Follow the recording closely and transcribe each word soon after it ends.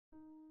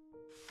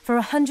For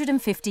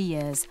 150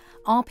 years,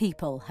 our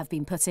people have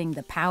been putting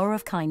the power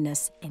of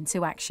kindness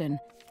into action.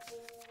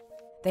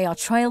 They are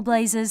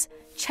trailblazers,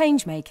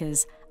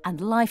 changemakers,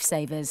 and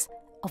lifesavers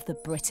of the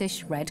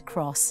British Red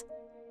Cross.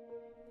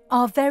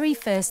 Our very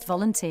first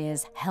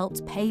volunteers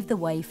helped pave the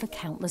way for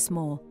countless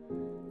more,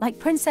 like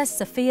Princess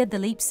Sophia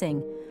Dalip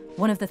Singh,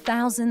 one of the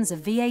thousands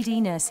of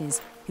VAD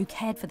nurses who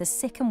cared for the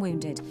sick and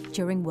wounded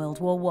during World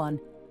War I,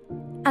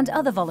 and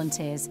other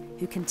volunteers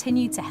who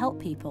continued to help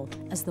people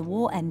as the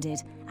war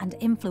ended and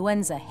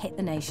influenza hit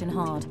the nation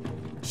hard,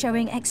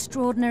 showing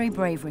extraordinary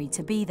bravery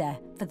to be there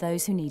for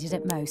those who needed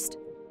it most.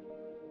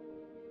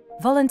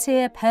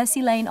 Volunteer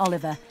Percy Lane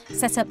Oliver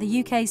set up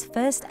the UK's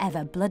first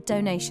ever blood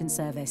donation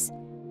service.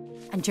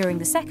 And during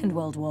the Second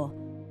World War,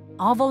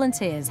 our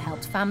volunteers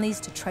helped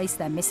families to trace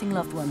their missing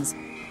loved ones,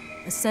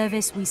 a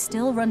service we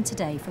still run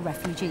today for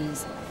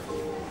refugees.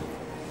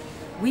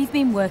 We've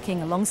been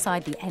working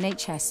alongside the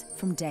NHS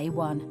from day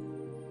one,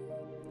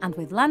 and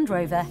with Land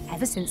Rover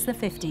ever since the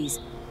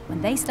 50s,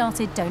 when they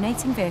started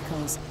donating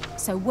vehicles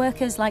so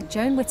workers like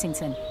Joan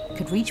Whittington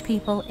could reach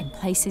people in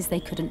places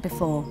they couldn't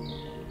before.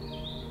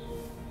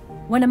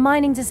 When a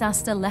mining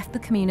disaster left the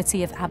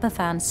community of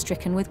Aberfan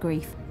stricken with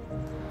grief,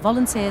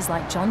 volunteers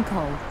like John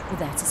Cole were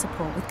there to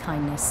support with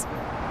kindness.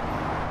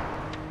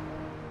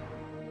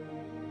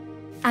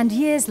 And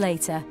years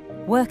later,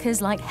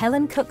 workers like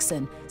Helen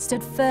Cookson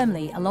stood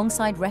firmly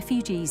alongside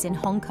refugees in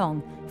Hong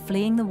Kong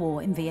fleeing the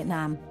war in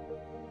Vietnam.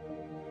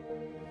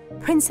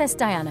 Princess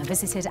Diana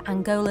visited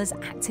Angola's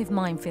active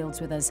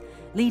minefields with us,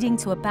 leading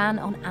to a ban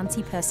on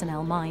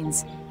anti-personnel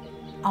mines.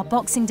 Our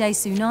Boxing Day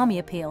tsunami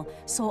appeal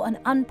saw an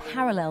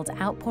unparalleled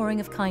outpouring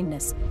of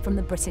kindness from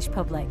the British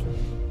public.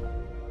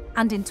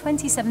 And in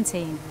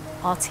 2017,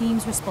 our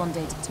teams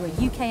responded to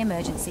a UK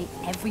emergency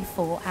every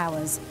 4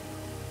 hours.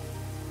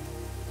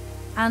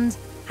 And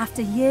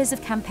after years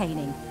of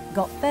campaigning,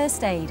 got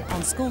first aid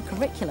on school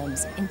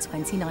curriculums in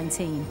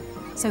 2019,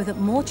 so that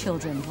more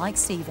children like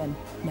Stephen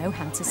know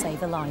how to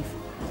save a life.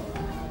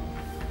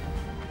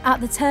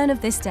 At the turn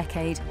of this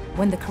decade,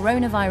 when the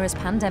coronavirus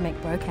pandemic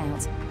broke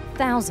out,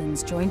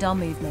 thousands joined our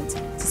movement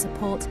to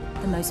support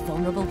the most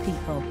vulnerable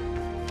people.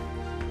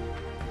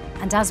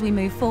 And as we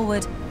move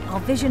forward, our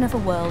vision of a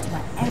world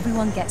where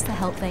everyone gets the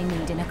help they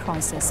need in a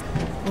crisis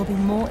will be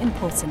more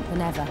important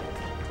than ever.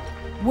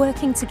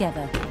 Working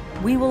together,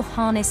 we will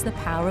harness the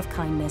power of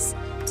kindness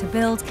to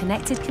build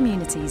connected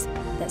communities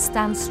that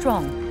stand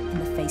strong in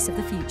the face of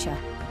the future,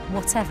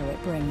 whatever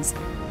it brings.